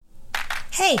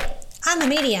Hey, I'm a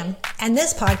medium, and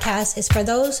this podcast is for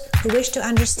those who wish to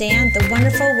understand the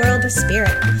wonderful world of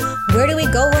spirit. Where do we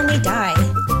go when we die?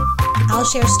 I'll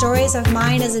share stories of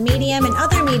mine as a medium and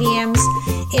other mediums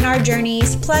in our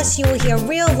journeys, plus you will hear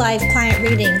real-life client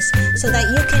readings so that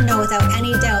you can know without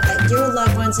any doubt that your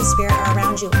loved ones in spirit are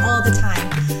around you all the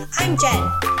time. I'm Jen,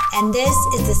 and this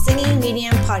is the Singing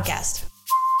Medium Podcast.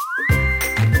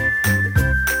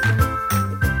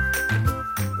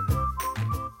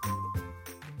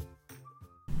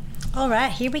 All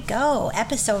right, here we go.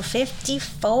 Episode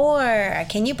 54.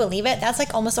 Can you believe it? That's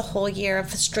like almost a whole year of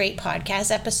straight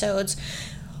podcast episodes,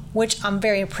 which I'm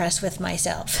very impressed with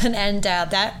myself. And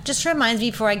that just reminds me,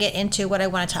 before I get into what I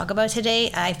want to talk about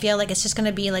today, I feel like it's just going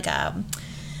to be like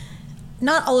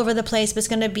not all over the place, but it's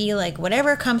going to be like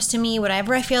whatever comes to me,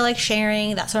 whatever I feel like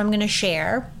sharing, that's what I'm going to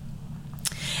share.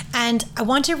 And I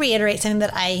want to reiterate something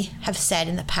that I have said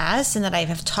in the past and that I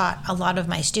have taught a lot of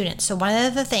my students. So one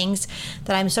of the things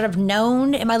that I'm sort of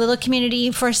known in my little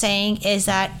community for saying is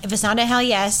that if it's not a hell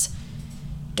yes,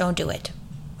 don't do it.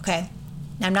 Okay?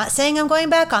 Now, I'm not saying I'm going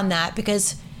back on that,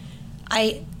 because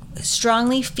I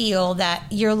strongly feel that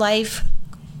your life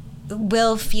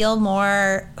will feel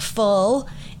more full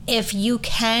if you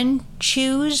can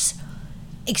choose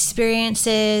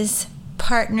experiences,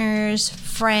 partners,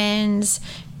 friends,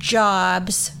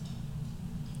 jobs,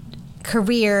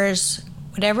 careers,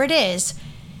 whatever it is,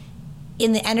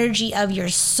 in the energy of your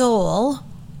soul,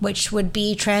 which would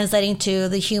be translating to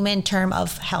the human term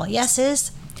of hell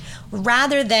yeses,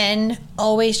 rather than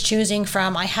always choosing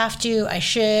from I have to, I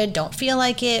should, don't feel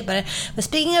like it. But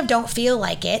speaking of don't feel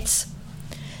like it's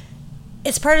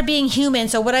part of being human.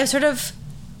 So what I've sort of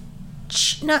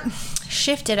not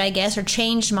shifted, I guess, or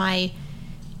changed my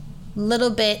little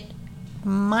bit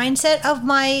mindset of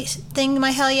my thing, my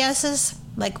hell yeses,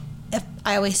 like if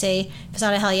I always say, if it's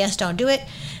not a hell yes, don't do it.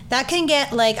 That can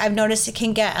get, like, I've noticed it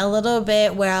can get a little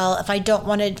bit, well, if I don't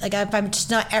want to, like, if I'm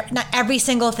just not every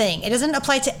single thing. It doesn't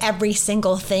apply to every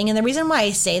single thing. And the reason why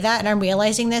I say that, and I'm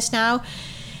realizing this now,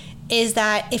 is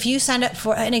that if you sign up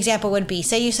for, an example would be,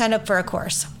 say you sign up for a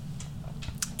course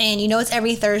and you know it's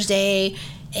every Thursday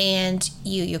and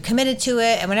you're committed to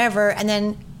it and whatever, and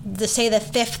then say the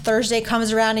fifth Thursday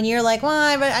comes around and you're like, well,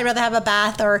 I'd rather have a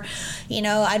bath, or, you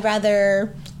know, I'd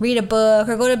rather read a book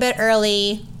or go to bed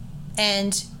early,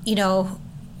 and, you know,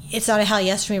 it's not a hell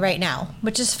yes for me right now,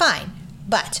 which is fine.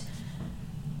 But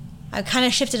I've kind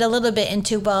of shifted a little bit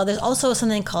into, well, there's also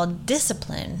something called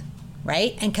discipline,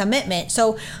 right? And commitment.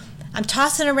 So I'm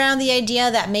tossing around the idea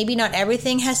that maybe not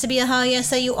everything has to be a hell yes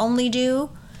that you only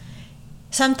do.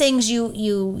 Some things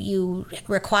you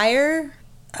require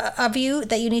of you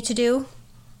that you need to do,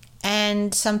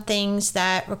 and some things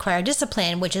that require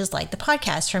discipline, which is like the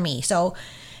podcast for me. So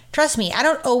trust me, I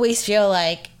don't always feel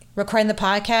like recording the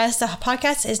podcast. The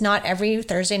podcast is not every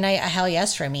Thursday night a hell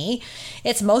yes for me.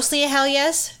 It's mostly a hell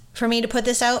yes for me to put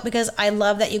this out, because I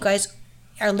love that you guys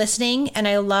are listening, and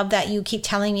I love that you keep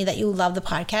telling me that you love the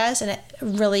podcast, and it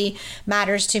really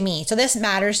matters to me. So this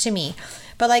matters to me.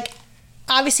 But like,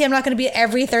 obviously I'm not going to be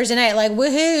every Thursday night like,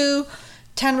 woohoo,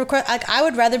 10 record. Like, I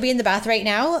would rather be in the bath right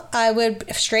now. I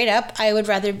would, straight up, I would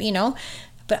rather, you know,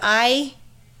 but I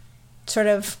sort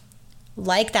of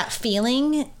like that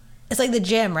feeling. It's like the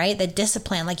gym, right? The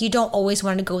discipline. Like, you don't always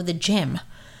want to go to the gym,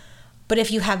 but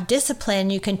if you have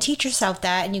discipline, you can teach yourself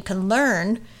that, and you can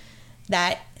learn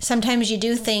that sometimes you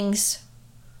do things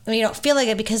when you don't feel like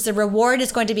it, because the reward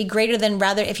is going to be greater than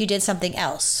rather if you did something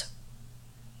else,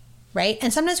 right?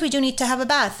 And sometimes we do need to have a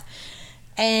bath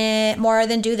and more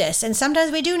than do this, and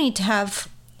sometimes we do need to have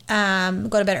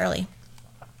go to bed early.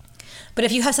 But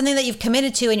if you have something that you've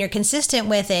committed to and you're consistent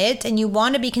with it, and you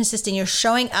want to be consistent, you're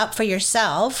showing up for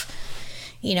yourself,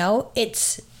 you know,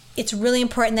 it's really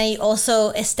important that you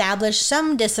also establish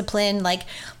some discipline. Like,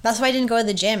 that's why I didn't go to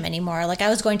the gym anymore. Like, I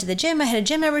was going to the gym, I had a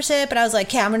gym membership, but I was like,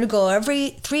 okay, I'm going to go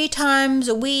every 3 times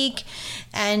a week.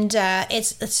 And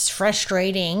it's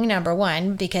frustrating, number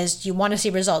one, because you want to see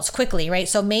results quickly, right?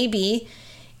 So maybe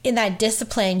in that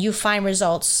discipline, you find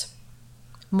results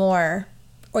more,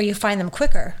 or you find them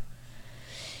quicker.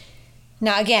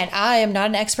 Now, again, I am not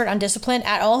an expert on discipline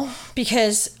at all,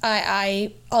 because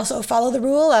I also follow the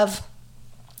rule of,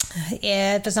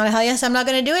 if it's not a hell yes, I'm not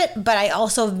going to do it. But I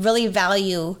also really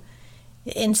value,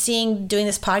 in doing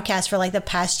this podcast for like the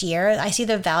past year, I see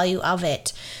the value of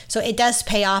it. So it does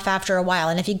pay off after a while.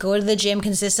 And if you go to the gym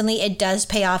consistently, it does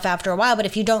pay off after a while. But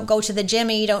if you don't go to the gym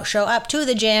and you don't show up to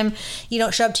the gym, you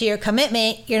don't show up to your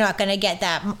commitment, you're not going to get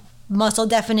that muscle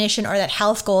definition or that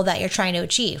health goal that you're trying to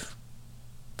achieve.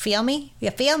 Feel me?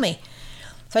 You feel me?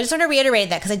 So I just want to reiterate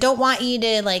that, because I don't want you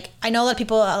to, like, I know a lot of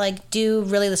people like do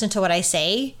really listen to what I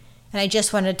say, And I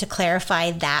just wanted to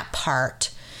clarify that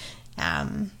part.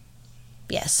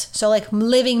 Yes. So like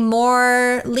living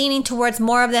more, leaning towards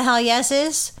more of the hell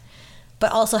yeses,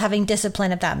 but also having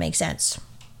discipline, if that makes sense.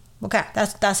 Okay.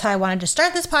 That's how I wanted to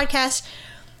start this podcast.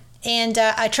 And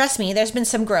trust me, there's been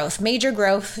some growth, major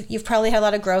growth. You've probably had a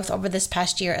lot of growth over this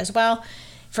past year as well.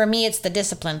 For me, it's the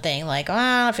discipline thing. Like, oh,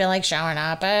 I don't feel like showing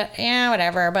up, but yeah,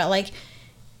 whatever. But like,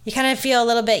 you kind of feel a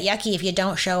little bit yucky if you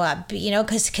don't show up, you know,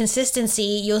 because consistency,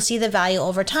 you'll see the value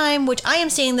over time, which I am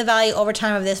seeing the value over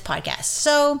time of this podcast.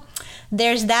 So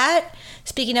there's that.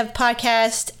 Speaking of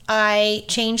podcast, I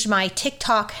changed my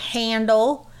TikTok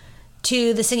handle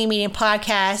to the Singing Medium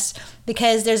Podcast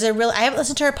because I haven't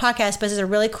listened to her podcast, but there's a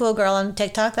really cool girl on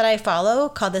TikTok that I follow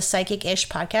called the Psychic-ish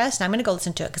Podcast. And I'm going to go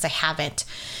listen to it because I haven't.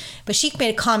 But she made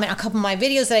a comment on a couple of my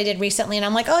videos that I did recently, and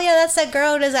I'm like, oh yeah, that's that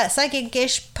girl who does that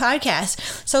Psychic-ish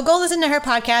podcast. So go listen to her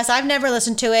podcast. I've never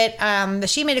listened to it, but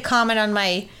she made a comment on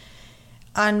my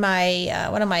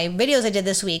one of my videos I did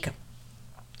this week.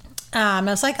 I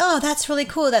was like, oh, that's really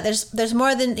cool that there's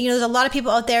more than, you know, there's a lot of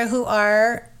people out there who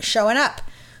are showing up,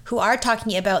 who are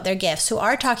talking about their gifts, who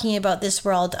are talking about this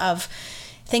world of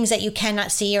things that you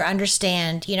cannot see or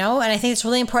understand, you know. And I think it's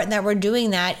really important that we're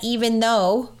doing that, even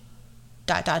though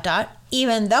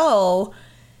even though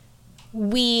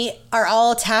we are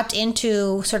all tapped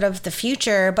into sort of the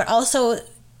future. But also,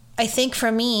 I think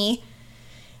for me,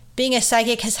 being a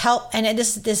psychic has helped, and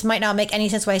this might not make any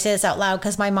sense when I say this out loud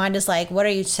because my mind is like, what are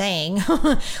you saying?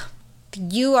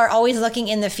 You are always looking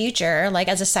in the future. Like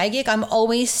as a psychic, I'm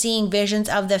always seeing visions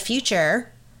of the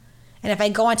future. And if I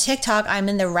go on TikTok, I'm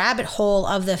in the rabbit hole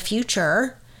of the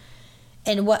future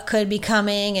and what could be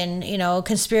coming, and, you know,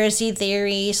 conspiracy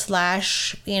theory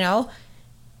 / you know,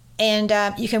 and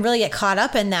you can really get caught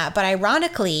up in that. But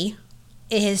ironically,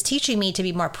 it is teaching me to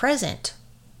be more present,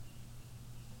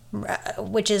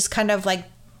 which is kind of like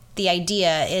the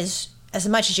idea is, as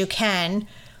much as you can,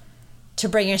 to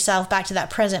bring yourself back to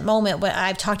that present moment. But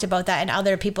I've talked about that, and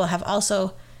other people have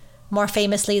also, more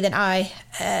famously than I,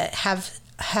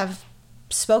 have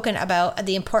spoken about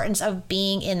the importance of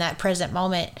being in that present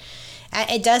moment.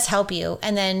 It does help you.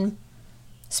 And then,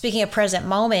 speaking of present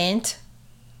moment, ...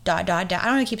 I don't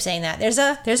want to keep saying that. There's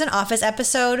an Office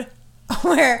episode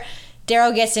where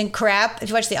Daryl gets in crap. If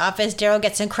you watch The Office, Daryl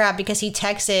gets in crap because he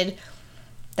texted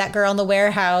that girl in the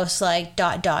warehouse like ...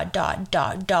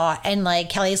 And like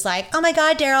Kelly's like, oh my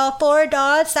God, Daryl, 4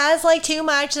 dots. That's like too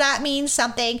much. That means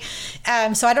something.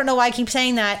 So I don't know why I keep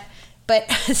saying that, but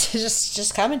it's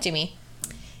just coming to me.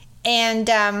 And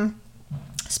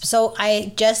so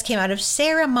I just came out of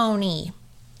ceremony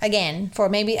again for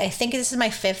maybe, I think this is my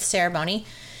 5th ceremony.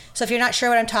 So if you're not sure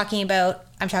what I'm talking about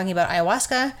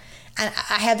ayahuasca. And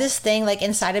I have this thing like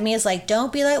inside of me is like,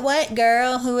 don't be like what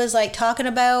girl who is like talking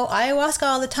about ayahuasca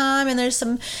all the time and there's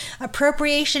some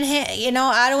appropriation, you know.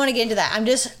 I don't want to get into that. I'm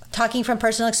just talking from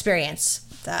personal experience.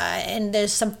 And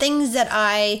there's some things that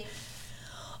I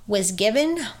was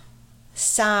given,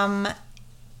 so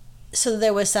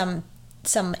there was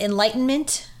some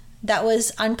enlightenment that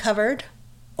was uncovered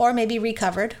or maybe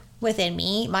recovered within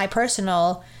me, my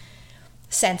personal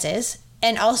senses.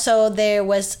 And also there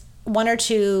was 1 or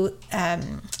 2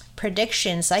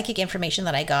 prediction psychic information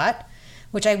that I got,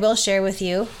 which I will share with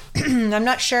you. I'm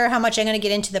not sure how much I'm going to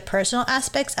get into the personal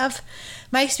aspects of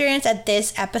my experience at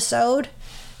this episode,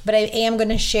 but I am going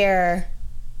to share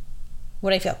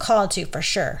what I feel called to for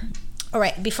sure. All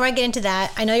right, before I get into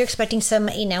that, I know you're expecting some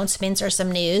announcements or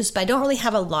some news, but I don't really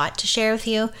have a lot to share with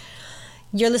you.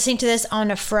 You're listening to this on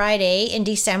a Friday in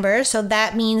December, so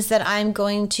that means that I'm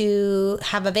going to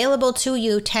have available to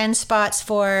you 10 spots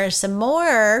for some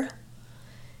more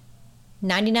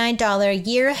 $99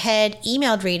 year ahead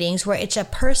emailed readings where it's a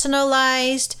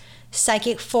personalized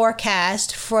psychic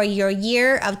forecast for your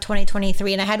year of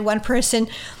 2023. And I had one person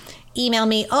email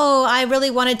me, oh, I really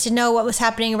wanted to know what was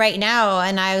happening right now.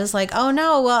 And I was like, oh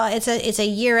no, well, it's a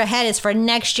year ahead. It's for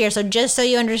next year. So just so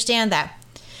you understand that,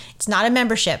 it's not a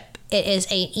membership. It is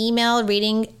an email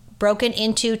reading broken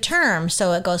into terms.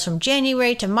 So it goes from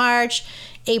January to March,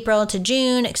 April to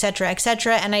June, etc.,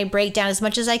 etc. And I break down as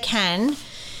much as I can.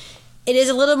 It is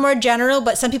a little more general,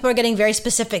 but some people are getting very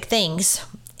specific things.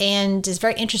 And it's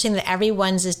very interesting that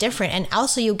everyone's is different. And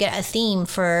also you get a theme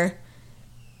for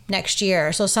next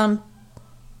year. So some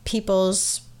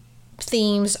people's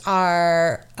themes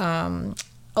are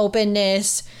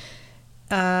openness.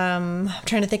 I'm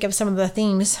trying to think of some of the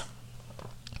themes.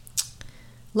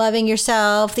 Loving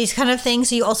yourself, these kind of things.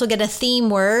 So you also get a theme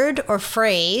word or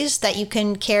phrase that you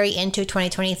can carry into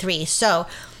 2023. So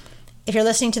if you're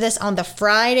listening to this on the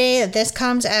Friday that this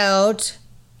comes out,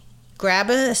 grab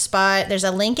a spot. There's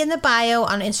a link in the bio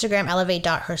on Instagram,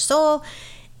 elevate.hersoul,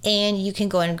 and you can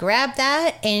go and grab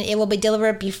that, and it will be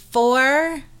delivered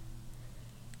before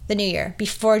the new year,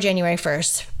 before January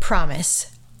 1st.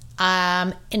 Promise.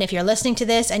 And if you're listening to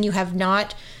this and you have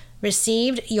not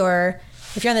received if you're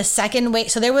on the second wait,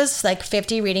 so there was like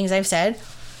 50 readings I've said.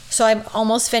 So I'm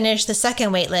almost finished the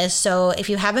second wait list. So if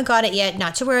you haven't got it yet,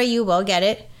 not to worry, you will get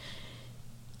it.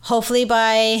 Hopefully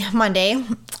by Monday.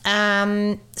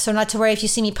 So not to worry if you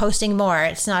see me posting more.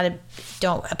 It's not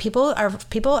people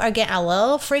are getting a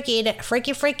little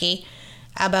freaky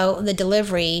about the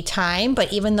delivery time.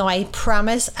 But even though I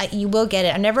promise you will get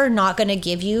it, I'm never not going to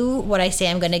give you what I say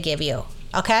I'm going to give you.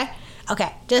 Okay?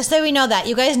 Okay. Just so we know that.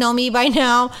 You guys know me by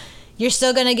now. You're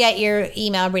still going to get your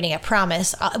email reading. I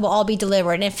promise. It will all be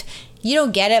delivered. And if you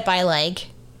don't get it by like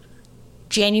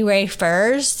January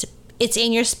 1st, it's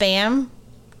in your spam.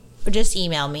 Or just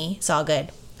email me. It's all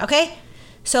good. Okay?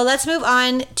 So let's move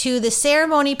on to the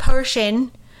ceremony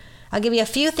portion. I'll give you a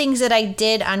few things that I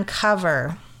did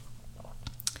uncover.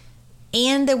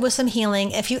 And there was some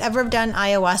healing. If you ever have done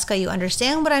ayahuasca, you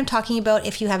understand what I'm talking about.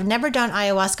 If you have never done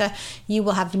ayahuasca, you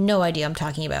will have no idea what I'm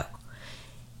talking about.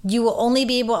 You will only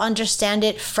be able to understand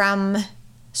it from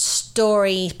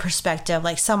story perspective,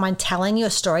 like someone telling you, a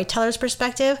storyteller's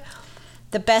perspective.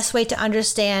 The best way to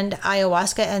understand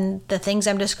ayahuasca and the things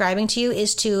I'm describing to you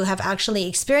is to have actually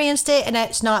experienced it. And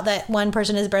it's not that one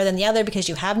person is better than the other, because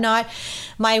you have not.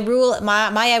 My rule,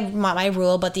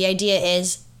 but the idea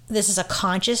is this is a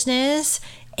consciousness.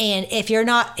 And if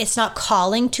it's not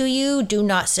calling to you, do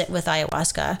not sit with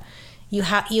ayahuasca.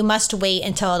 You must wait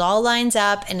until it all lines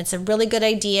up. And it's a really good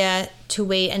idea to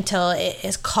wait until it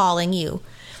is calling you.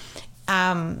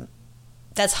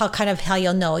 That's how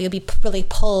you'll know. You'll be really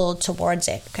pulled towards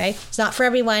it, okay? It's not for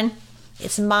everyone.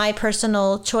 It's my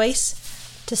personal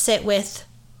choice to sit with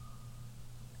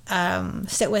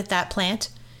that plant.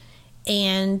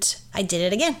 And I did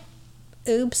it again.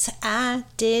 Oops, I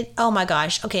did. Oh my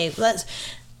gosh. Okay,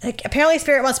 apparently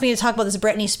Spirit wants me to talk about this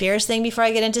Britney Spears thing before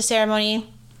I get into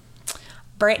ceremony.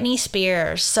 Britney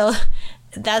Spears. So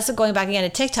that's going back again to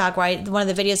TikTok, right? One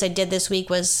of the videos I did this week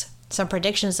was some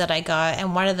predictions that I got,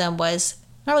 and one of them was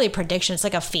not really a prediction, it's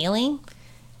like a feeling.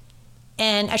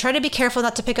 And I try to be careful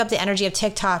not to pick up the energy of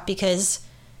TikTok, because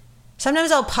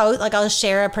sometimes I'll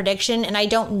share a prediction and I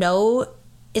don't know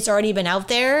it's already been out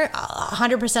there.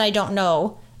 100% I don't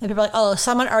know. And people are like, oh,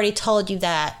 someone already told you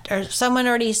that, or someone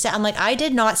already said. I'm like, I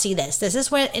did not see this. This is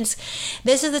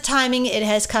the timing it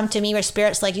has come to me where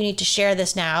Spirit's like, you need to share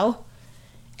this now.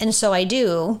 And so I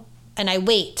do, and I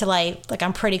wait till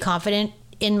I'm pretty confident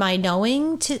in my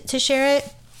knowing to share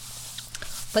it.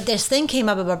 But this thing came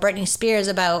up about Britney Spears,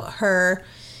 about her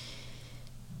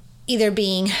either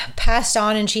being passed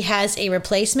on and she has a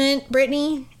replacement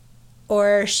Britney,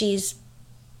 or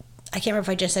I can't remember if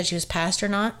I just said she was passed or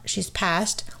not. She's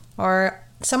passed. Or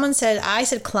I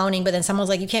said cloning, but then someone was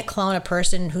like, you can't clone a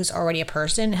person who's already a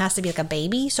person. It has to be like a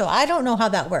baby. So I don't know how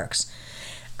that works.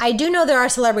 I do know there are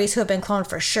celebrities who have been cloned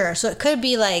for sure. So it could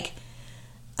be like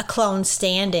a clone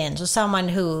stand-in. So someone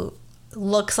who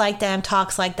looks like them,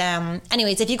 talks like them.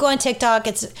 Anyways, if you go on TikTok,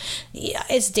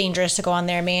 it's dangerous to go on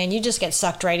there, man. You just get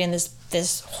sucked right in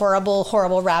this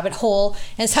horrible rabbit hole,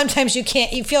 and sometimes you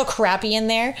feel crappy in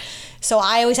there. So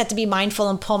I always have to be mindful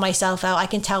and pull myself out. I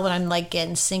can tell when I'm like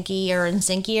getting sinkier and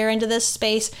sinkier into this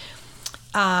space.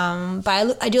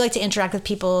 But I do like to interact with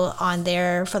people on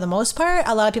there for the most part.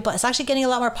 A lot of people, it's actually getting a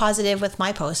lot more positive with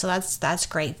my posts, so that's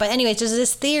great. But anyways, there's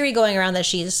this theory going around that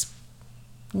she's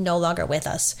no longer with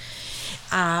us.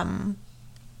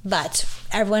 But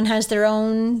everyone has their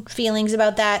own feelings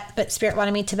about that. But Spirit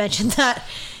wanted me to mention that.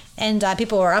 And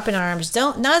people were up in arms.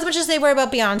 Not as much as they were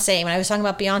about Beyonce. When I was talking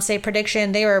about Beyonce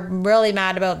prediction, they were really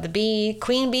mad about the bee.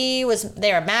 Queen Bee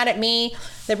they were mad at me.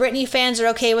 The Britney fans are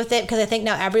okay with it because I think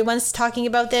now everyone's talking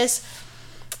about this.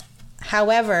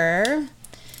 However,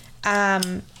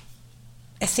 I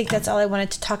think that's all I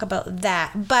wanted to talk about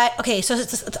that. But okay, so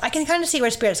I can kind of see where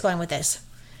Spirit's going with this.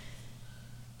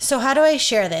 So how do I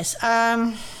share this?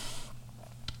 Okay,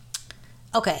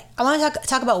 I want to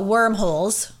talk about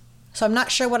wormholes. So I'm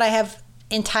not sure what I have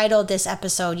entitled this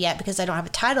episode yet, because I don't have a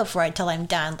title for it till I'm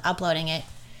done uploading it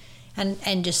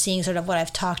and just seeing sort of what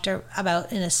I've talked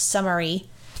about in a summary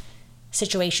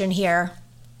situation here.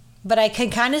 But I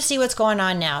can kind of see what's going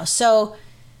on now. So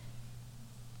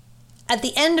at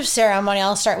the end of ceremony,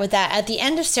 I'll start with that. At the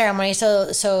end of ceremony,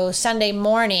 so Sunday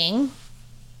morning,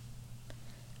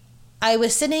 I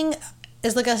was sitting,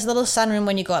 it's like a little sunroom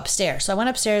when you go upstairs. So I went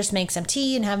upstairs to make some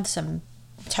tea and have some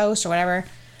toast or whatever,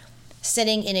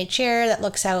 sitting in a chair that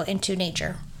looks out into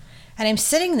nature. And I'm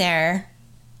sitting there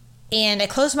And I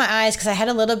closed my eyes because I had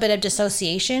a little bit of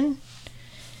dissociation,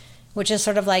 which is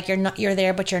sort of like you're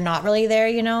there, but you're not really there,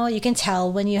 you know? You can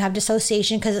tell when you have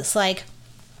dissociation because it's like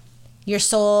your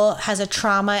soul has a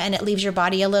trauma and it leaves your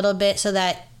body a little bit so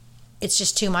that it's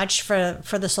just too much for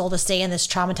the soul to stay in this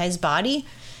traumatized body.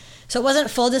 So it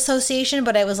wasn't full dissociation,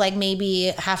 but it was like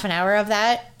maybe half an hour of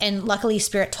that. And luckily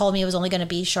Spirit told me it was only going to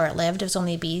be short-lived. It was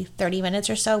only be 30 minutes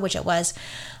or so, which it was.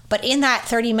 But in that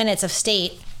 30 minutes of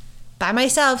state, by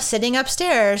myself, sitting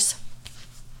upstairs,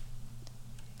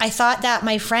 I thought that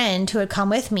my friend who had come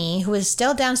with me, who was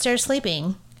still downstairs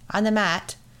sleeping on the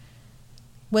mat,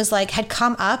 was like, had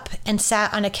come up and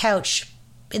sat on a couch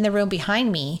in the room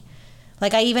behind me.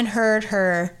 Like I even heard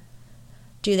her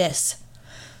do this.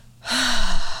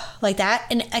 Like that.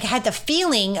 And I had the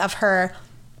feeling of her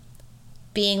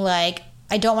being like,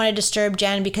 I don't want to disturb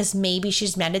Jen because maybe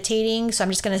she's meditating. So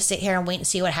I'm just going to sit here and wait and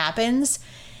see what happens.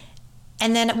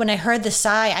 And then when I heard the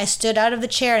sigh, I stood out of the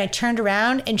chair and I turned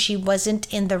around and she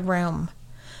wasn't in the room.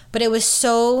 But it was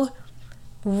so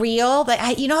real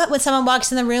that you know when someone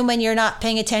walks in the room when you're not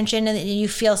paying attention and you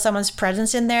feel someone's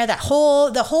presence in there, the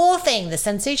whole thing, the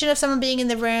sensation of someone being in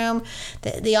the room,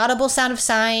 the audible sound of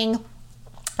sighing,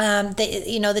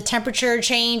 the temperature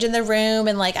change in the room,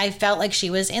 and like I felt like she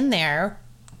was in there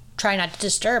trying not to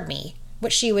disturb me,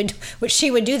 which she would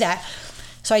do that.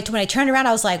 So when I turned around,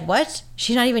 I was like, what?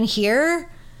 She's not even here?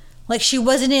 Like she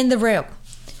wasn't in the room.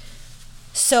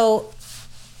 So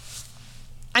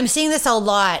I'm seeing this a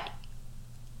lot,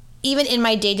 even in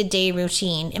my day-to-day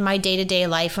routine, in my day-to-day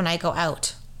life when I go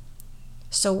out.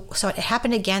 So it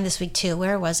happened again this week too.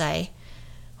 Where was I?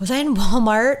 Was I in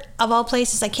Walmart of all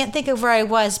places? I can't think of where I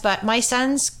was, but my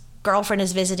son's girlfriend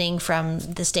is visiting from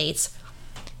the States.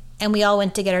 And we all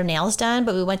went to get our nails done,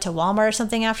 but we went to Walmart or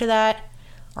something after that,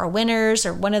 or Winners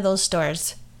or one of those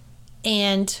stores.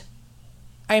 And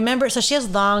I remember, so she has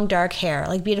long dark hair,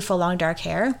 like beautiful long dark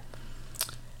hair.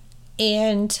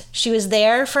 And she was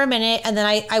there for a minute, and then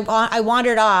I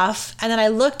wandered off, and then I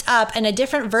looked up, and a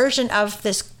different version of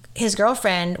his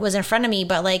girlfriend was in front of me,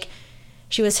 but like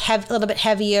she was a little bit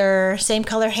heavier, same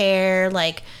color hair,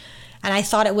 like, and I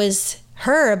thought it was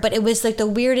her, but it was like the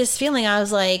weirdest feeling. I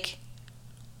was like,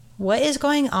 what is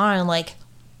going on? Like,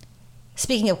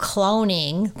 speaking of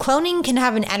cloning can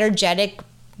have an energetic,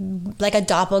 like a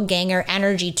doppelganger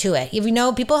energy to it. You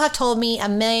know, people have told me a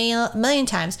million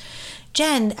times,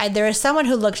 Jen, there is someone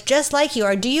who looks just like you,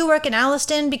 or do you work in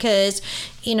Alliston? Because,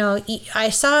 you know, I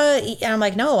saw, and I'm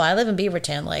like, no, I live in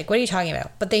Beaverton. Like, what are you talking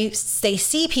about? But they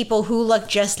see people who look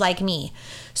just like me.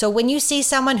 So when you see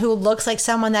someone who looks like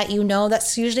someone that you know,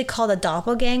 that's usually called a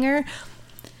doppelganger.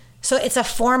 So it's a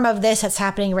form of this that's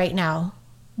happening right now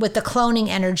with the cloning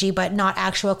energy, but not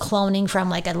actual cloning from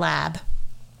like a lab.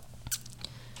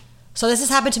 So this has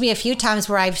happened to me a few times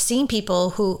where I've seen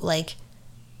people who like,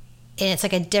 and it's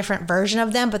like a different version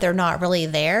of them, but they're not really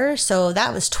there. So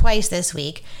that was twice this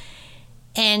week.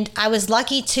 And I was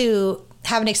lucky to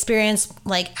have an experience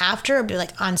like after,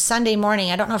 like on Sunday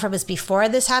morning. I don't know if it was before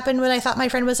this happened when I thought my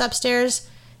friend was upstairs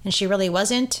and she really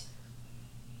wasn't.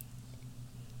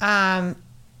 And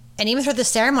even through the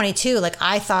ceremony too, like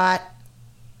I thought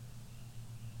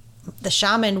the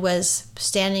shaman was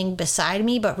standing beside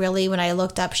me, but really when I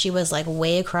looked up, she was like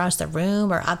way across the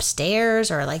room or upstairs,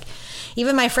 or like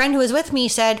even my friend who was with me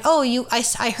said, oh,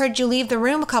 I heard you leave the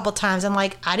room a couple times. I'm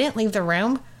like, I didn't leave the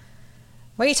room.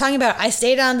 What are you talking about? I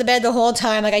stayed on the bed the whole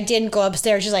time. Like I didn't go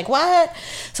upstairs. She's like, what?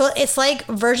 So it's like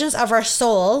versions of our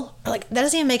soul. Like that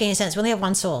doesn't even make any sense. We only have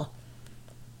one soul.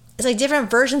 It's like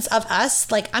different versions of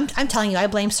us. Like I'm telling you, I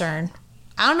blame CERN.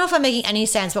 I don't know if I'm making any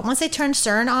sense, but once they turn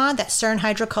CERN on, that CERN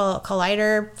Hydro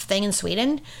Collider thing in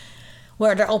Sweden,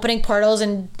 where they're opening portals,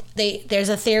 and there's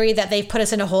a theory that they've put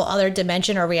us in a whole other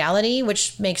dimension or reality,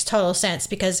 which makes total sense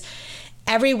because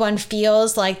everyone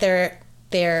feels like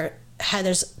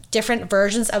there's different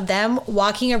versions of them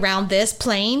walking around this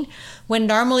plane when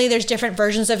normally there's different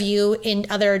versions of you in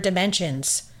other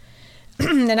dimensions.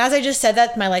 And as I just said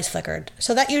that, my lights flickered.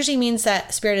 So that usually means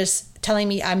that Spirit is telling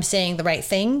me I'm saying the right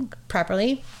thing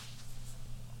properly.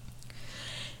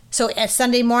 So at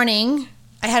Sunday morning,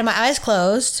 I had my eyes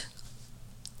closed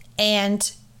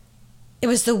and it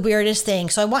was the weirdest thing.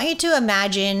 So I want you to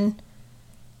imagine,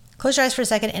 close your eyes for a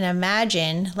second and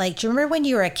imagine, like, do you remember when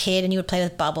you were a kid and you would play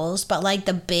with bubbles, but like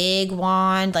the big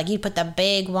wand, like you'd put the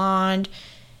big wand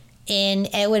in,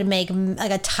 and it would make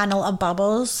like a tunnel of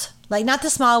bubbles. Like not the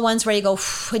small ones where you go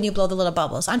when you blow the little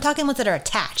bubbles. I'm talking ones that are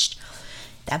attached.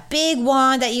 That big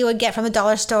wand that you would get from the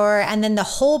dollar store, and then the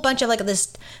whole bunch of like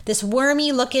this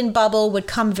wormy looking bubble would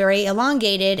come very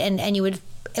elongated, and it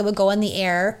would go in the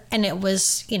air, and it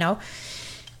was, you know,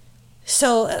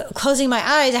 So closing my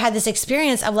eyes, I had this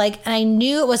experience of like, and I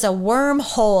knew it was a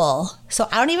wormhole. So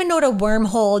I don't even know what a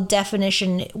wormhole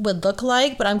definition would look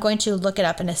like, but I'm going to look it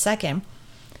up in a second.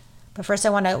 But first I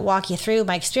want to walk you through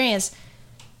my experience.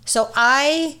 So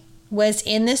I was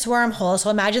in this wormhole. So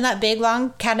imagine that big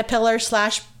long caterpillar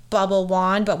 / bubble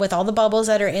wand, but with all the bubbles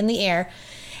that are in the air.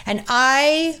 And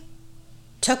I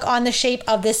took on the shape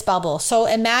of this bubble. So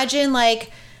imagine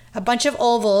like a bunch of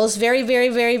ovals, very, very,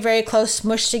 very, very close,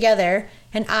 smushed together.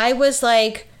 And I was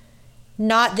like,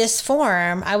 not this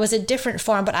form. I was a different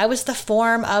form, but I was the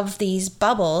form of these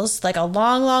bubbles, like a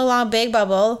long, long, long, big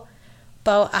bubble,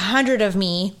 about 100 of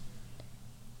me,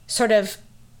 sort of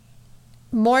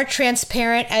more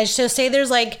transparent. As so say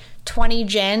there's like 20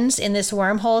 gens in this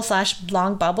wormhole /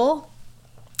 long bubble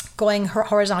going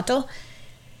horizontal.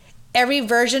 Every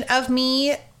version of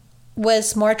me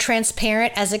was more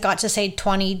transparent as it got to say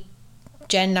 20,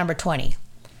 gen number 20.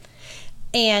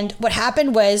 And what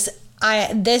happened was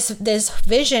this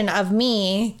vision of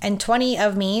me and 20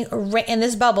 of me in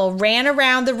this bubble ran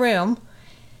around the room,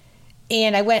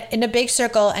 and I went in a big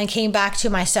circle and came back to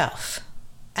myself.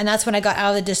 And that's when I got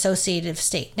out of the dissociative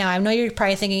state. Now I know you're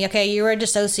probably thinking, okay, you were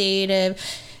dissociative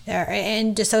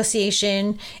and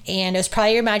dissociation, and it was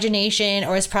probably your imagination,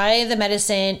 or it's probably the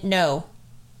medicine. No.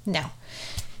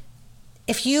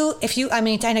 If you, I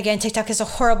mean, and again, TikTok is a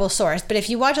horrible source, but if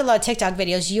you watch a lot of TikTok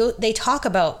videos, they talk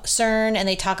about CERN, and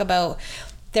they talk about,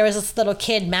 there was this little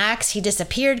kid, Max, he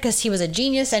disappeared because he was a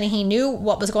genius and he knew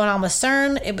what was going on with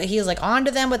CERN, but he was like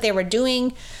onto them, what they were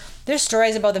doing. There's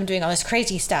stories about them doing all this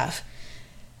crazy stuff.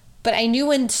 But I knew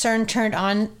when CERN turned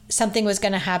on, something was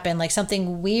going to happen, like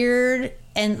something weird.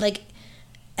 And like,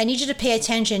 I need you to pay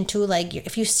attention to, like,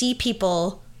 if you see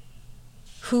people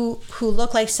who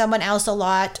look like someone else a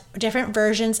lot, different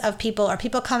versions of people, or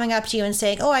people coming up to you and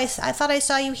saying, oh, I thought I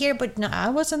saw you here, but no, I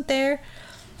wasn't there.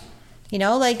 You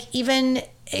know, like, even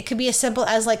it could be as simple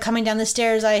as like coming down the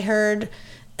stairs, I heard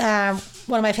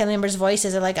one of my family members'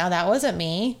 voices, and like, oh, that wasn't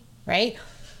me, right?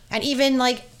 And even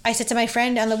like, I said to my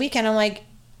friend on the weekend, I'm like,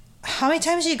 how many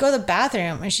times did you go to the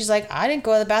bathroom? And she's like, I didn't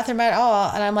go to the bathroom at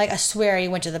all. And I'm like, I swear you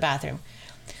went to the bathroom.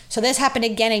 So this happened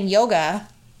again in yoga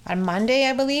on Monday,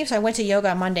 I believe. So I went to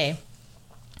yoga on Monday.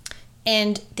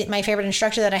 And my favorite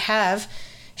instructor that I have,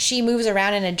 she moves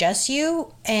around and adjusts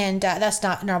you. And that's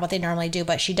not what they normally do,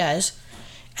 but she does.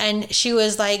 And she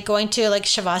was like going to like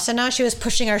Shavasana. She was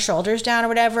pushing our shoulders down or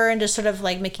whatever, and just sort of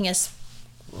like making us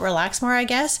relax more, I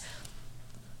guess.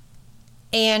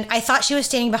 And I thought she was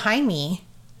standing behind me.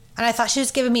 And I thought she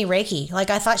was giving me Reiki. Like,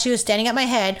 I thought she was standing at my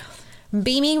head,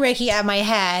 beaming Reiki at my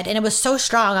head. And it was so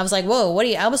strong. I was like, whoa,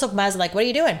 I almost looked at my eyes like, what are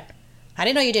you doing? I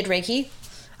didn't know you did Reiki.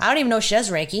 I don't even know she does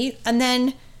Reiki. And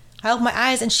then I opened my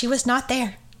eyes and she was not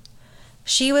there.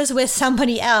 She was with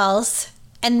somebody else.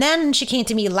 And then she came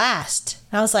to me last.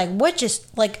 And I was like, what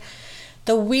just, like,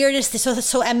 the weirdest.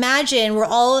 So imagine we're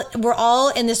all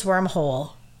in this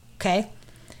wormhole. Okay?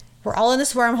 We're all in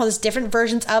this wormhole. There's different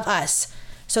versions of us.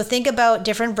 So think about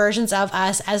different versions of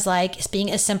us as like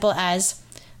being as simple as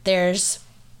there's,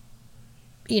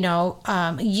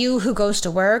 you who goes to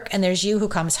work, and there's you who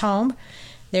comes home.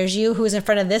 There's you who's in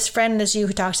front of this friend, and there's you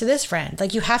who talks to this friend.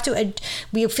 Like, we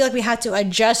feel like we have to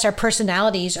adjust our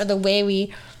personalities, or the way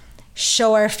we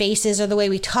show our faces, or the way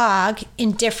we talk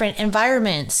in different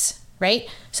environments, right?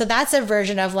 So that's a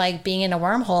version of like being in a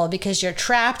wormhole, because you're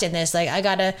trapped in this. Like, I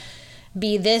gotta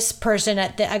be this person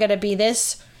I gotta be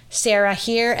this Sarah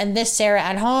here, and this Sarah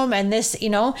at home, and this,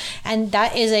 and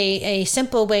that is a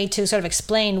simple way to sort of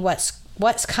explain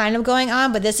what's kind of going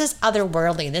on. But this is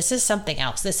otherworldly. This is something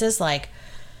else. This is like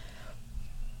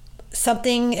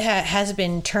something has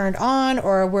been turned on,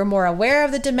 or we're more aware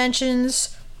of the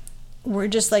dimensions. We're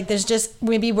just like,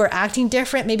 maybe we're acting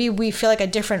different. Maybe we feel like a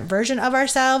different version of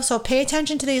ourselves. So pay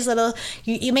attention to these little,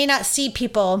 you may not see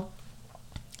people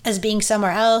as being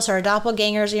somewhere else, or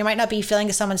doppelgangers, or you might not be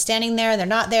feeling someone standing there and they're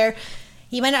not there.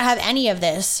 You might not have any of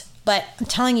this, but I'm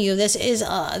telling you, this is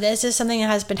something that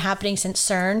has been happening since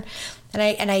CERN,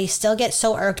 and I still get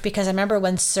so irked, because I remember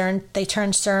when they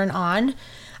turned CERN on,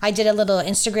 I did a little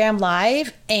Instagram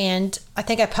live, and I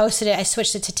think I posted it. I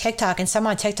switched it to TikTok, and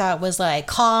someone on TikTok was like,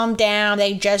 "Calm down,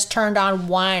 they just turned on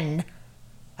one."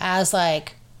 I was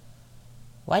like,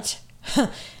 "What?"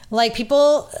 Like,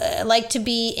 people like to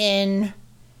be in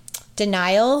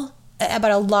denial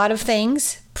about a lot of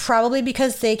things, probably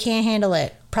because they can't handle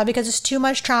it, probably because it's too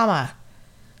much trauma.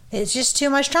 It's just too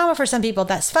much trauma for some people.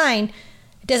 That's fine.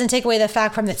 It doesn't take away the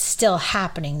fact from it's still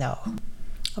happening, though.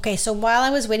 Okay, so while I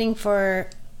was waiting for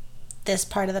this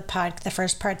part of the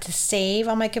first part to save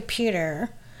on my computer,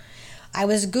 I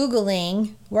was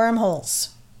Googling wormholes.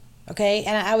 Okay,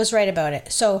 and I was right about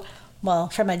it. So Well,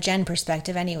 from a Gen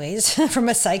perspective anyways, from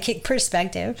a psychic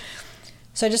perspective.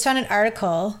 So I just found an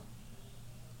article,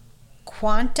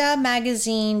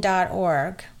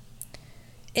 quantamagazine.org.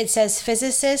 It says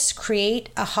physicists create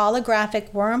a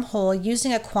holographic wormhole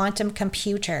using a quantum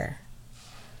computer.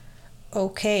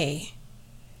 Okay.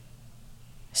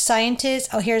 Scientists,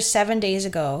 here's 7 days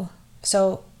ago.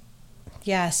 So,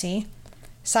 yeah, see?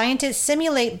 Scientists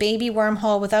simulate baby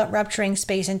wormhole without rupturing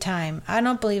space and time. I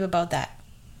don't believe about that.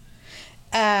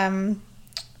 I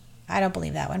don't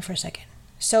believe that one for a second.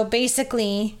 So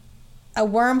basically, a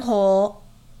wormhole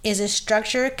is a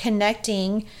structure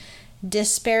connecting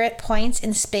disparate points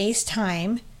in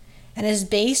space-time and is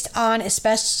based on a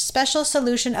special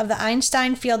solution of the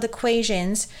Einstein field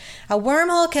equations. A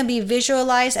wormhole can be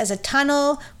visualized as a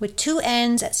tunnel with two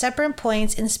ends at separate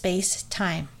points in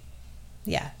space-time.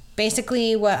 Yeah,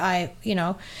 basically what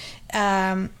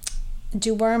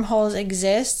do wormholes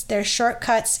exist? They're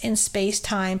shortcuts in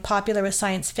space-time, popular with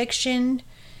science fiction.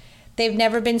 They've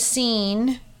never been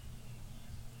seen,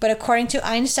 but according to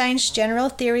Einstein's general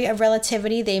theory of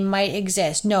relativity, they might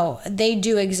exist. No, they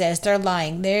do exist. They're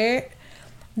lying. They're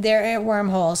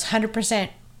wormholes, 100%.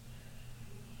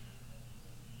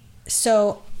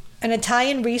 So, an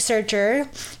Italian researcher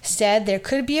said there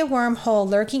could be a wormhole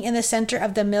lurking in the center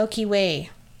of the Milky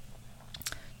Way,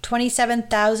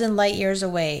 27,000 light years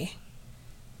away.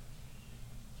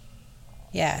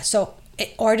 Yeah, so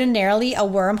ordinarily, a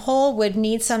wormhole would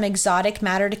need some exotic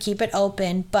matter to keep it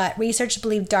open, but researchers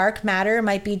believe dark matter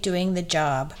might be doing the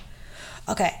job.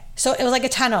 Okay, so it was like a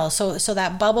tunnel. So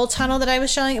that bubble tunnel that I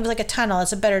was showing, it was like a tunnel.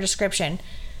 It's a better description.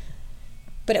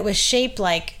 But it was shaped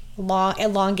like long,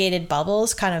 elongated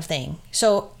bubbles kind of thing.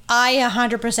 So I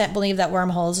 100% believe that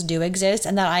wormholes do exist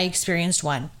and that I experienced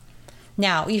one.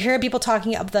 Now, you hear people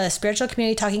talking of the spiritual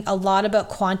community talking a lot about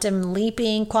quantum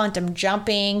leaping, quantum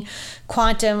jumping,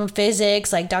 quantum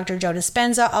physics, like Dr. Joe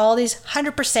Dispenza, all these.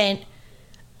 100%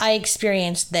 I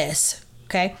experienced this,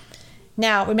 okay?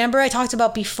 Now, remember I talked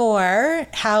about before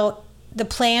how the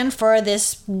plan for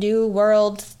this new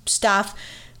world stuff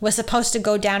was supposed to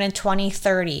go down in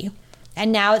 2030.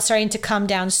 And now it's starting to come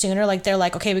down sooner. Like they're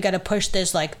like, okay, we got to push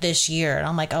this like this year. And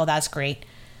I'm like, oh, that's great.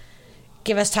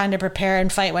 Give us time to prepare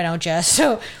and fight, why don't you?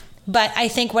 So, but I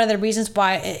think one of the reasons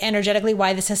why, energetically,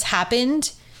 why this has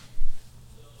happened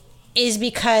is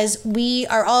because we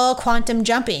are all quantum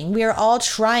jumping. We are all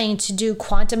trying to do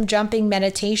quantum jumping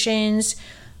meditations.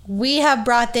 We have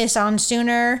brought this on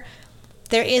sooner.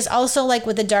 There is also, like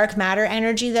with the dark matter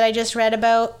energy that I just read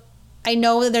about, I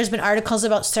know that there's been articles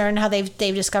about CERN, how they've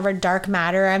discovered dark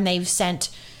matter, and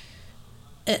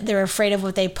they're afraid of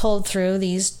what they pulled through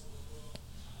these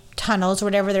tunnels or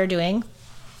whatever they're doing.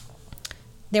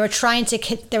 They were trying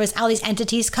to, there was all these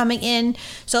entities coming in.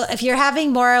 So if you're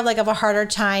having more of a harder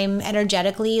time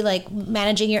energetically, like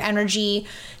managing your energy,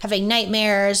 having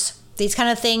nightmares, these kind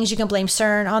of things, you can blame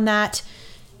CERN on that.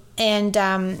 And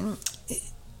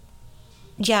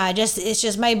it's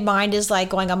just my mind is like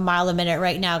going a mile a minute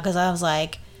right now because I was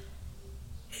like,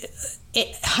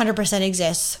 it 100%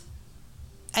 exists.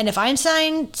 And if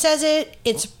Einstein says it,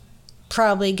 it's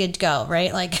probably good to go,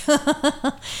 right? Like,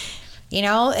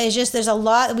 it's just, there's a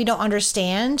lot that we don't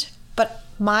understand. But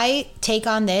my take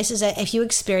on this is that if you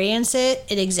experience it,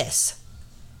 it exists.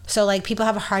 So like people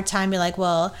have a hard time, you're like,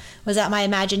 well, was that my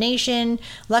imagination?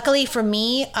 Luckily for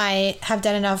me, I have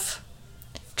done enough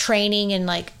training and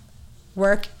like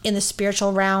work in the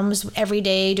spiritual realms every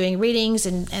day, doing readings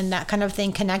and that kind of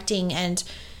thing, connecting. And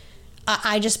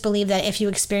I just believe that if you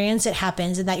experience it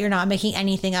happens and that you're not making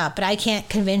anything up. But I can't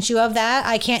convince you of that.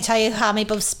 I can't tell you how many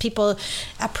people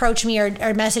approach me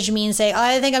or message me and say, oh,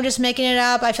 I think I'm just making it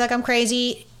up. I feel like I'm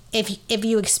crazy. If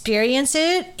you experience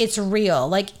it, it's real.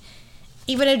 Like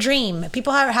even a dream.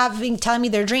 People have been telling me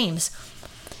their dreams.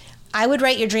 I would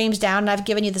write your dreams down, and I've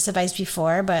given you this advice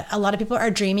before, but a lot of people are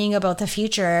dreaming about the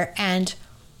future and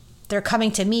they're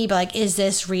coming to me, but like, is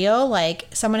this real? Like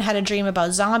someone had a dream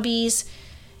about zombies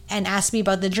and asked me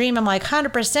about the dream. I'm like,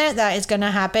 100% that is going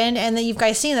to happen. And then you've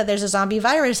guys seen that there's a zombie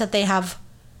virus that they have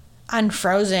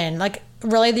unfrozen. Like,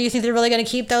 really? Do you think they're really going to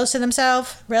keep those to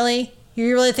themselves? Really?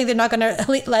 You really think they're not going to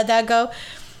let that go?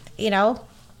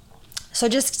 So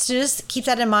just keep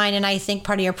that in mind. And I think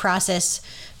part of your process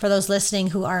for those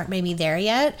listening who aren't maybe there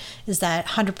yet is that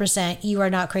 100% you are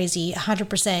not crazy.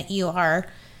 100% you are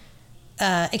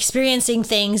experiencing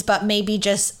things, but maybe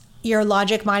just your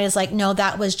logic mind is like, no,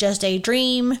 that was just a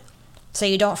dream. So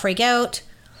you don't freak out.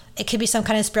 It could be some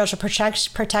kind of spiritual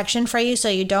protection for you. So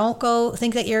you don't go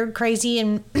think that you're crazy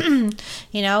and,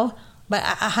 but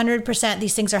 100%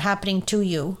 these things are happening to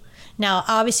you. Now,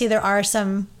 obviously there are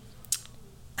some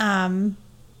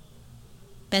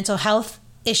mental health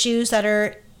issues that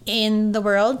are in the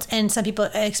world, and some people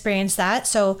experience that.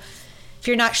 So if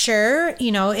you're not sure,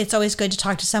 it's always good to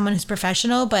talk to someone who's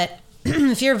professional. But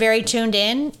if you're very tuned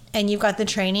in and you've got the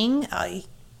training,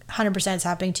 100% it's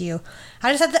happening to you.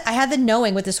 I had the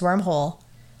knowing with this wormhole.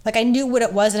 Like, I knew what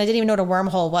it was, and I didn't even know what a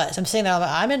wormhole was. I'm sitting there,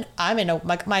 I'm in a,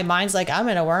 like, my mind's like, I'm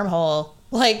in a wormhole.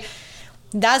 Like,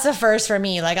 that's a first for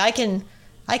me. Like, I can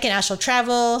astral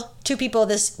travel. 2 people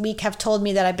this week have told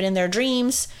me that I've been in their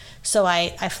dreams. So I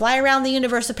fly around the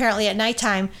universe apparently at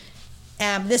nighttime.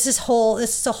 This is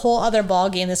a whole other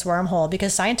ball game, this wormhole,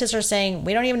 because scientists are saying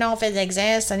we don't even know if it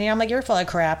exists. And I'm like, you're full of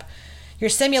crap. You're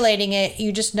simulating it.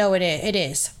 You just know it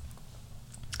is.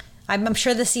 I'm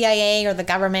sure the CIA or the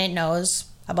government knows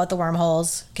about the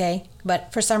wormholes, okay?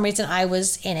 But for some reason, I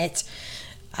was in it.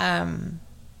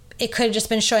 It could have just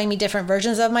been showing me different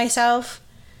versions of myself.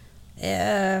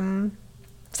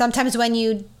 Sometimes when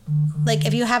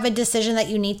if you have a decision that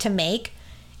you need to make,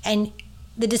 and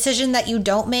the decision that you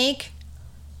don't make,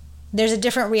 there's a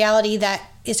different reality that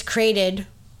is created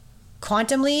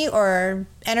quantumly or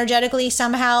energetically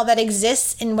somehow that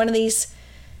exists in one of these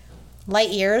light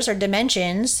years or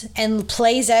dimensions and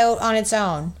plays out on its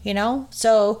own,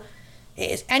 So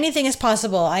anything is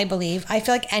possible, I believe. I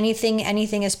feel like anything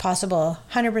is possible.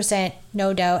 100%,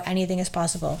 no doubt, anything is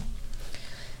possible.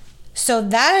 So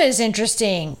that is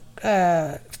interesting,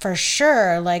 for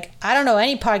sure. Like, I don't know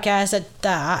any podcast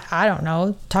that I don't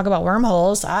know, talk about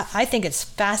wormholes. I think it's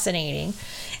fascinating.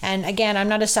 And again, I'm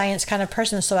not a science kind of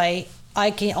person, so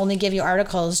I can only give you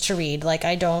articles to read. Like,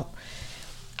 I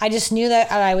just knew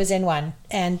that I was in one.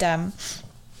 And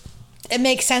it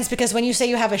makes sense, because when you say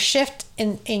you have a shift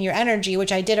in your energy,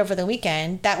 which I did over the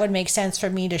weekend, that would make sense for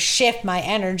me to shift my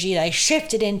energy. I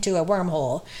shifted into a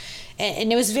wormhole.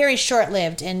 And it was very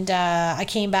short-lived, and I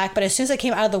came back. But as soon as I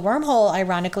came out of the wormhole,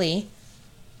 ironically,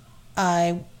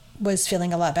 I was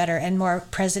feeling a lot better and more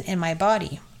present in my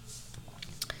body.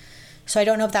 So I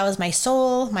don't know if that was my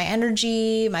soul, my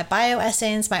energy, my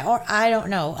bioessence, I don't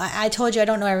know. I told you I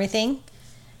don't know everything,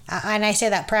 and I say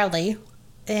that proudly.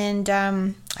 And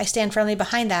I stand firmly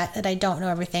behind that I don't know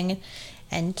everything.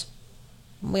 And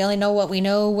we only know what we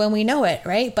know when we know it,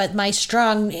 right? But my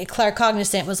strong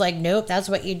claircognizant was like, nope, that's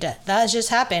what you did. That just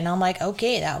happened. I'm like,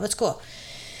 okay, that was cool.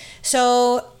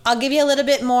 So I'll give you a little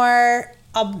bit more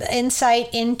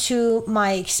insight into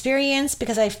my experience,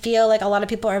 because I feel like a lot of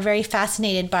people are very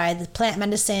fascinated by the plant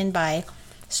medicine, by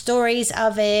stories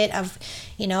of it,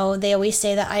 they always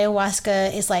say that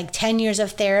ayahuasca is like 10 years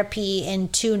of therapy in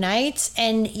 2 nights.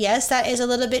 And yes, that is a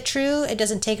little bit true. It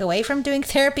doesn't take away from doing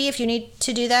therapy if you need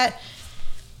to do that.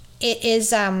 It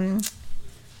is a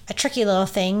tricky little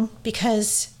thing,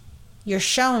 because you're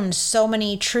shown so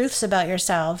many truths about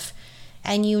yourself,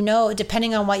 and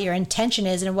depending on what your intention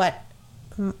is and what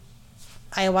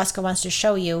ayahuasca wants to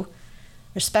show you,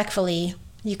 respectfully,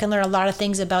 you can learn a lot of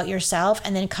things about yourself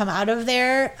and then come out of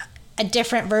there a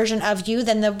different version of you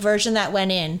than the version that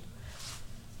went in.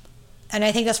 And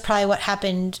I think that's probably what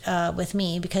happened with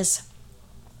me, because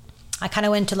I kind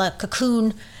of went into like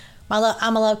cocoon.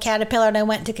 I'm a little caterpillar, and I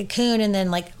went to cocoon and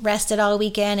then rested all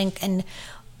weekend and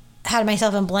had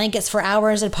myself in blankets for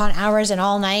hours upon hours and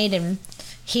all night and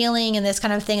healing and this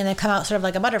kind of thing, and then come out sort of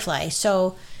like a butterfly.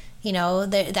 So,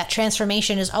 that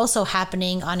transformation is also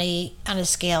happening on a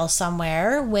scale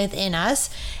somewhere within us.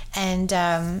 And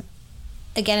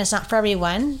again, it's not for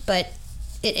everyone, but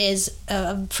it is,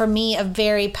 for me, a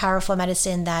very powerful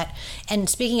medicine and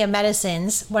speaking of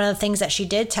medicines, one of the things that she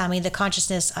did tell me, the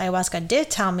consciousness ayahuasca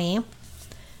did tell me,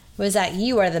 was that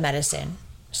you are the medicine.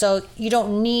 So you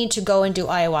don't need to go and do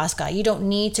ayahuasca. You don't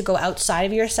need to go outside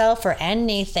of yourself for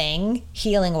anything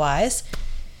healing-wise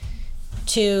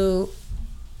to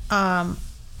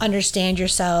understand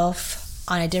yourself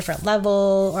on a different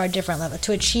level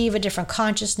to achieve a different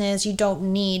consciousness. You don't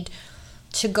need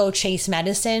to go chase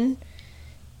medicine.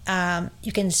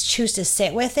 You can choose to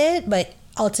sit with it, but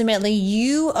ultimately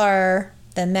you are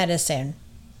the medicine.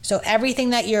 So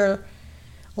everything that you're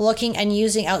looking and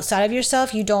using outside of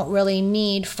yourself, you don't really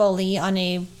need fully on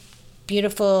a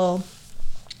beautiful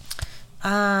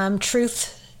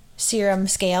truth serum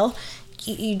scale.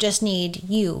 You just need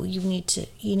you. You need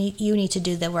to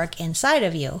do the work inside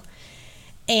of you.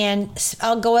 And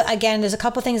I'll go again. There's a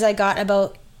couple things I got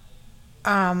about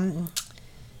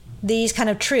these kind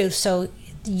of truths. So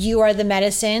you are the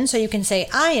medicine. So you can say,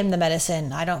 I am the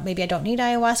medicine. Maybe I don't need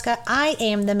ayahuasca. I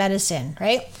am the medicine,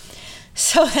 right?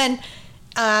 So then,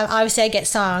 obviously I get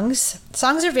songs.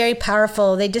 Songs are very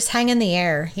powerful. They just hang in the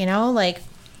air,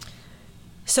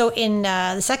 So in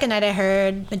the second night I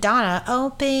heard Madonna,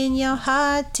 open your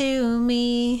heart to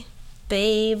me.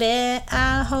 Baby,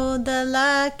 I hold the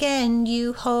lock and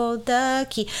you hold the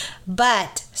key.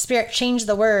 But Spirit, change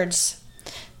the words.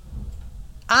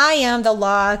 I am the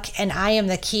lock and I am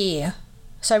the key.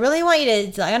 So I really want you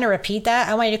to, I'm going to repeat that.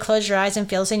 I want you to close your eyes and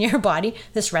feel this in your body,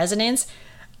 this resonance.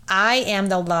 I am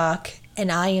the lock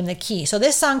and I am the key. So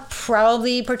this song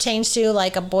probably pertains to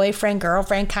like a boyfriend,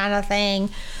 girlfriend kind of thing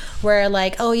where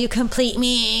like, oh, you complete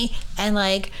me. And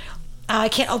like, I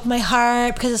can't open my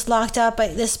heart because it's locked up,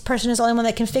 but this person is the only one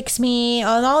that can fix me.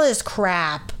 And all this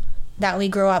crap that we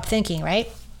grow up thinking, right?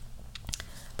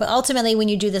 But ultimately, when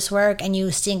you do this work and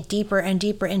you sink deeper and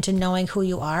deeper into knowing who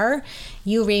you are,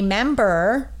 you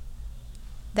remember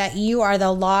that you are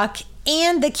the lock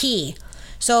and the key.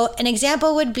 So an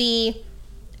example would be,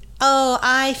 oh,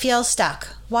 I feel stuck.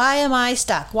 Why am I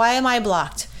stuck? Why am I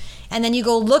blocked? And then you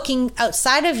go looking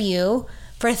outside of you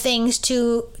for things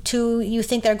to you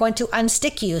think they're going to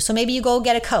unstick you. So maybe you go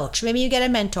get a coach. Maybe you get a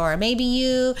mentor. Maybe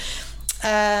you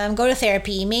go to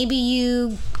therapy. Maybe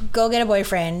you go get a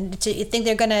boyfriend. You think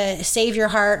they're going to save your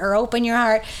heart or open your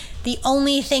heart. The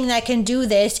only thing that can do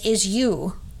this is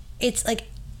you. It's like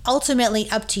ultimately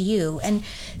up to you. And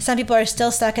some people are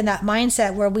still stuck in that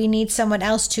mindset where we need someone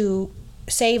else to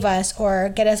save us or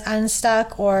get us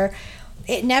unstuck, or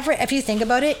it never, if you think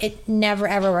about it, it never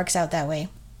ever works out that way,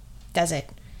 does it?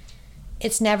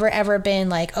 It's never ever been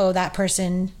like, oh, that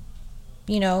person,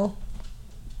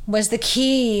 was the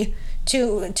key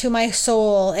to my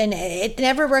soul, and it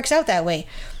never works out that way.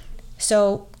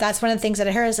 So that's one of the things that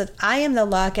I heard is that I am the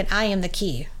lock and I am the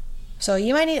key. So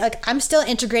you might need, like, I'm still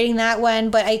integrating that one,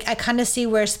 but I kind of see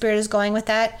where Spirit is going with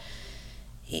that.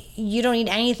 You don't need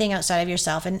anything outside of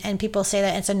yourself. And people say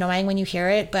that it's annoying when you hear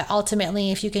it, but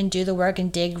ultimately, if you can do the work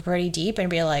and dig pretty deep and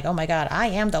be like, oh my God, I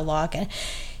am the lock. And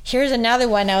here's another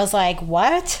one. I was like,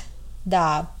 what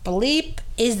the bleep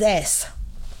is this?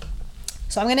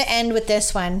 So I'm going to end with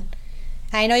this one.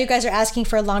 I know you guys are asking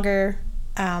for longer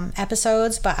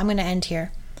episodes, but I'm going to end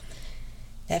here.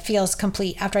 It feels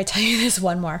complete after I tell you this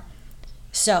one more.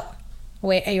 So,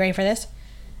 wait, are you ready for this?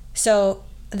 So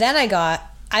then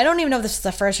I don't even know if this was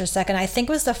the first or second. I think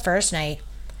it was the first night.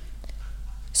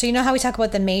 So you know how we talk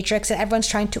about the Matrix and everyone's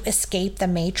trying to escape the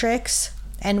Matrix?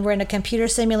 And we're in a computer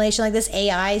simulation, like this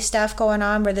AI stuff going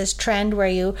on, where this trend where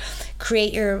you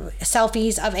create your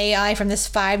selfies of AI from this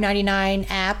 $5.99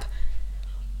 app.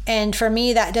 And for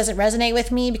me, that doesn't resonate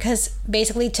with me, because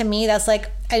basically to me, that's like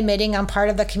admitting I'm part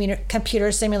of the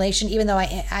computer simulation, even though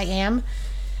I am.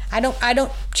 I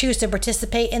don't choose to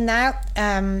participate in that.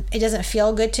 It doesn't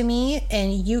feel good to me,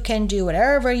 and you can do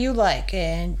whatever you like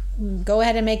and go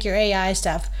ahead and make your AI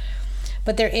stuff.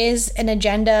 But there is an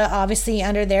agenda obviously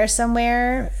under there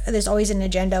somewhere. There's always an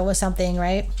agenda with something,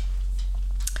 right?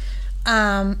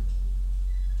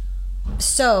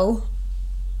 So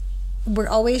we're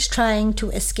always trying to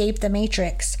escape the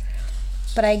Matrix.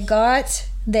 But I got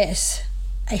this.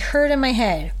 I heard in my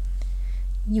head,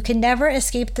 you can never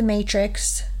escape the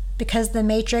Matrix because the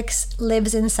Matrix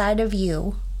lives inside of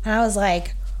you. And I was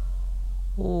like,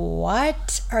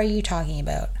 what are you talking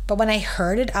about? But when I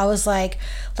heard it, I was like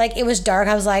it was dark.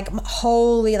 I was like,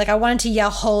 holy, like I wanted to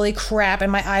yell, holy crap.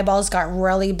 And my eyeballs got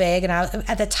really big. And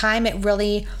at the time,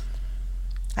 I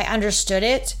understood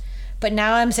it. But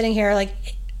now I'm sitting here like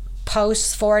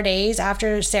post 4 days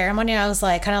after ceremony. I was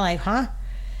like, kind of like, huh?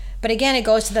 But again, it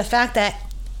goes to the fact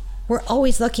that we're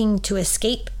always looking to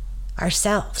escape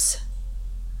ourselves.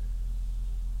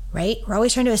 Right? We're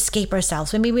always trying to escape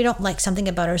ourselves. Maybe we don't like something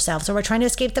about ourselves, or we're trying to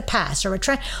escape the past, or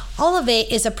all of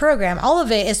it is a program. All of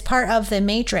it is part of the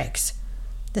Matrix,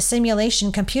 the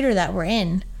simulation computer that we're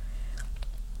in.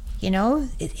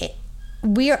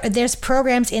 There's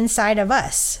programs inside of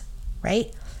us,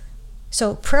 right?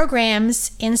 So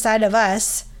programs inside of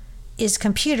us is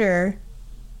computer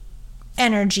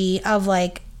energy of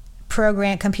like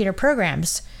computer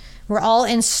programs. We're all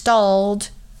installed.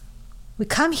 We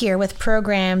come here with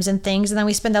programs and things, and then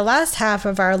we spend the last half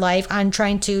of our life on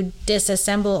trying to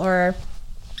disassemble or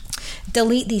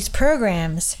delete these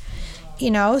programs,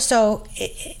 So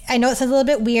I know it sounds a little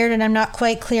bit weird, and I'm not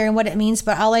quite clear on what it means,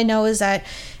 but all I know is that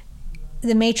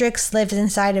the Matrix lives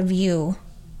inside of you,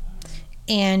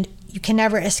 and you can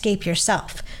never escape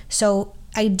yourself. So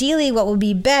ideally, what would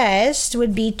be best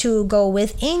would be to go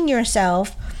within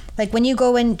yourself. Like when you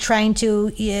go in trying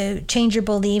to change your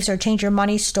beliefs or change your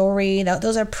money story,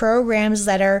 those are programs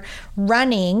that are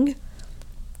running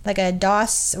like a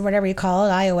DOS or whatever you call it,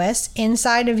 iOS,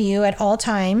 inside of you at all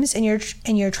times. And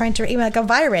you're trying to, even like a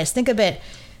virus. Think of it.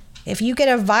 If you get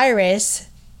a virus,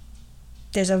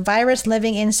 there's a virus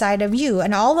living inside of you.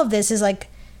 And all of this is like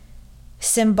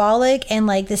symbolic and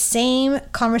like the same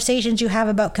conversations you have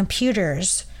about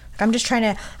computers, I'm just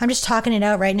talking it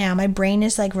out right now. My brain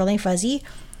is like really fuzzy,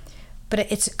 but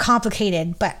it's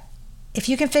complicated. But if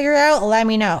you can figure it out, let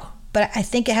me know. But I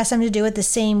think it has something to do with the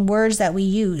same words that we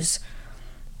use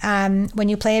when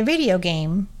you play a video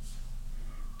game.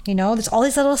 You know, there's all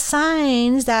these little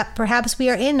signs that perhaps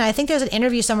we are in. I think there's an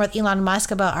interview somewhere with Elon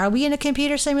Musk about, are we in a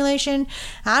computer simulation?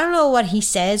 I don't know what he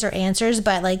says or answers,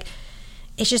 but like,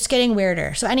 it's just getting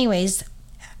weirder. So anyways,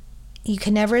 you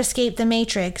can never escape the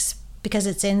matrix because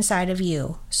it's inside of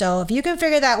you. So if you can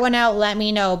figure that one out, let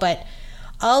me know. But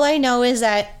all I know is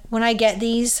that when I get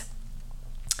these,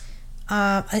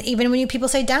 even when people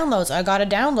say downloads, I got a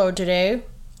download today.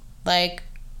 Like,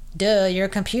 duh, you're a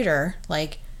computer.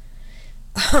 Like,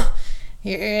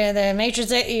 you're the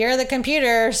matrix, you're the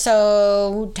computer.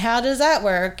 So how does that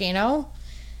work, you know?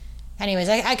 Anyways,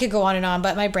 I could go on and on,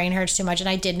 but my brain hurts too much and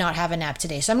I did not have a nap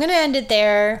today. So I'm going to end it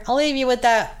there. I'll leave you with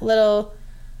that little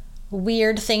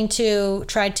weird thing to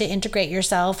try to integrate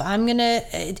yourself.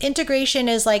 Integration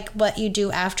is like what you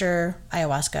do after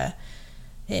ayahuasca.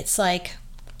 It's like,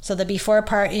 so the before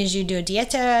part is you do a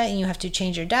dieta and you have to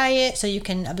change your diet so you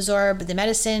can absorb the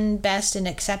medicine best and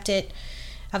accept it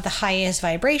of the highest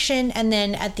vibration. And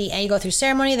then at the end, you go through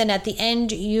ceremony. Then at the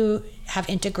end, you have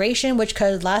integration, which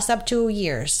could last up to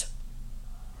years.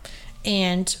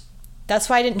 And that's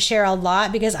why I didn't share a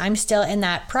lot, because I'm still in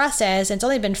that process. It's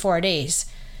only been 4 days.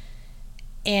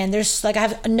 And there's like, I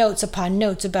have notes upon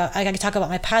notes about, I could talk about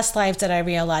my past lives that I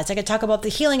realized. I could talk about the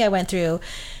healing I went through,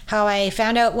 how I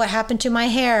found out what happened to my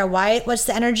hair, what's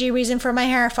the energy reason for my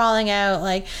hair falling out,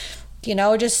 like, you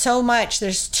know, just so much.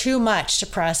 There's too much to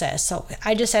process. So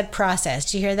I just said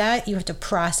process. Do you hear that? You have to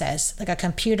process, like a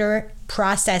computer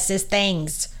processes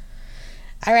things.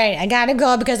 All right, I gotta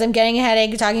go because I'm getting a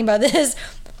headache talking about this.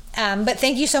 But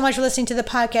thank you so much for listening to the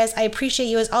podcast. I appreciate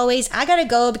you as always. I gotta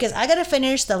go because I gotta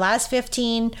finish the last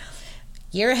 15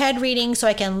 year ahead readings so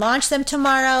I can launch them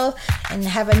tomorrow and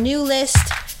have a new list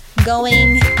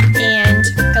going. And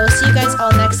I will see you guys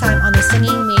all next time on the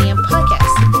Singing Medium podcast.